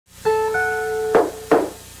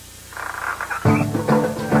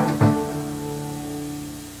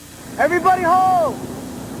Everybody hold!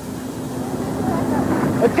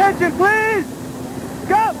 Attention, please!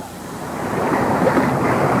 Go!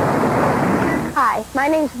 Hi, my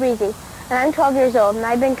name's Breezy, and I'm 12 years old, and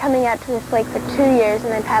I've been coming out to this lake for 2 years,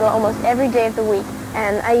 and I paddle almost every day of the week.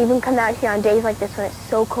 And I even come out here on days like this when it's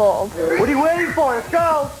so cold. What are you waiting for? Let's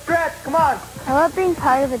go! Stretch, come on! I love being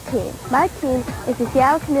part of a team. My team is the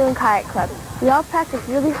Seattle Canoe and Kayak Club. We all practice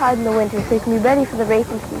really hard in the winter so we can be ready for the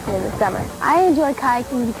racing season in the summer. I enjoy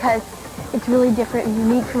kayaking because it's really different and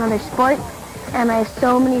unique from other sports, and I have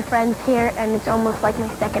so many friends here, and it's almost like my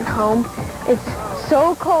second home. It's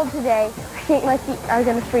so cold today, I think my feet are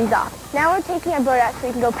going to freeze off. Now we're taking our boat out so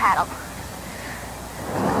we can go paddle.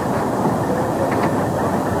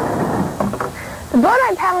 The boat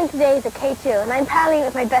I'm paddling today is a K2, and I'm paddling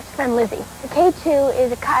with my best friend Lizzie. The K2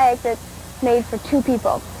 is a kayak that's made for 2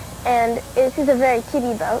 people, and this is a very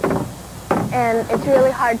tippy boat, and it's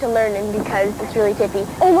really hard to learn in because it's really tippy.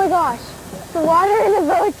 Oh my gosh, the water in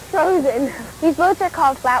the boat's frozen. These boats are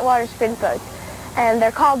called flat water sprint boats, and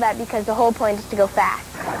they're called that because the whole point is to go fast.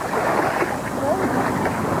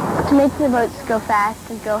 To make the boats go fast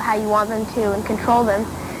and go how you want them to and control them,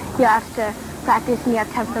 you have to practice and you have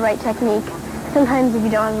to have the right technique. Sometimes if you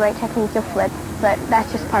don't have the right technique, you'll flip, but that's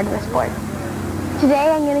just part of the sport. Today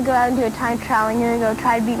I'm going to go out and do a time trial. I'm going to go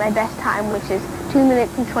try to beat my best time, which is 2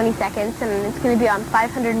 minutes and 20 seconds, and it's going to be on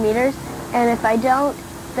 500 meters. And if I don't,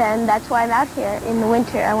 then that's why I'm out here in the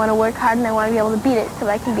winter. I want to work hard and I want to be able to beat it so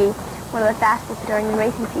I can be one of the fastest during the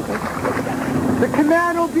racing season. The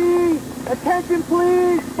command will be, attention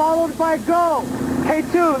please, followed by go.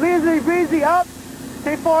 K2, Lizzie, Breezy, up.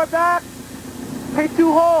 K4 back. K2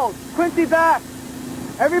 hold. Quincy back.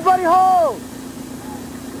 Everybody hold.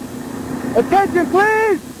 Attention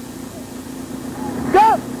please.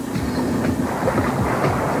 Go.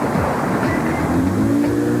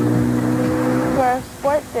 For a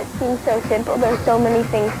sport that seems so simple, there's so many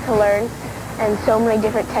things to learn and so many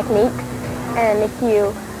different techniques. And if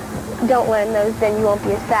you don't learn those, then you won't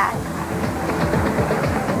be as fast.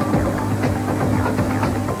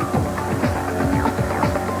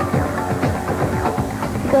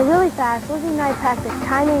 To go really fast, Lizzie and I practice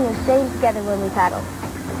timing and staying together when we paddle.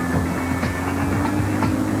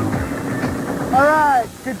 All right,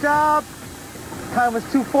 good job. Time was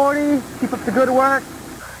 2:40. Keep up the good work.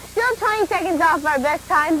 Still 20 seconds off our best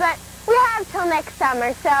time, but we have till next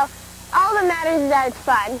summer, so all that matters is that it's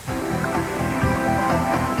fun.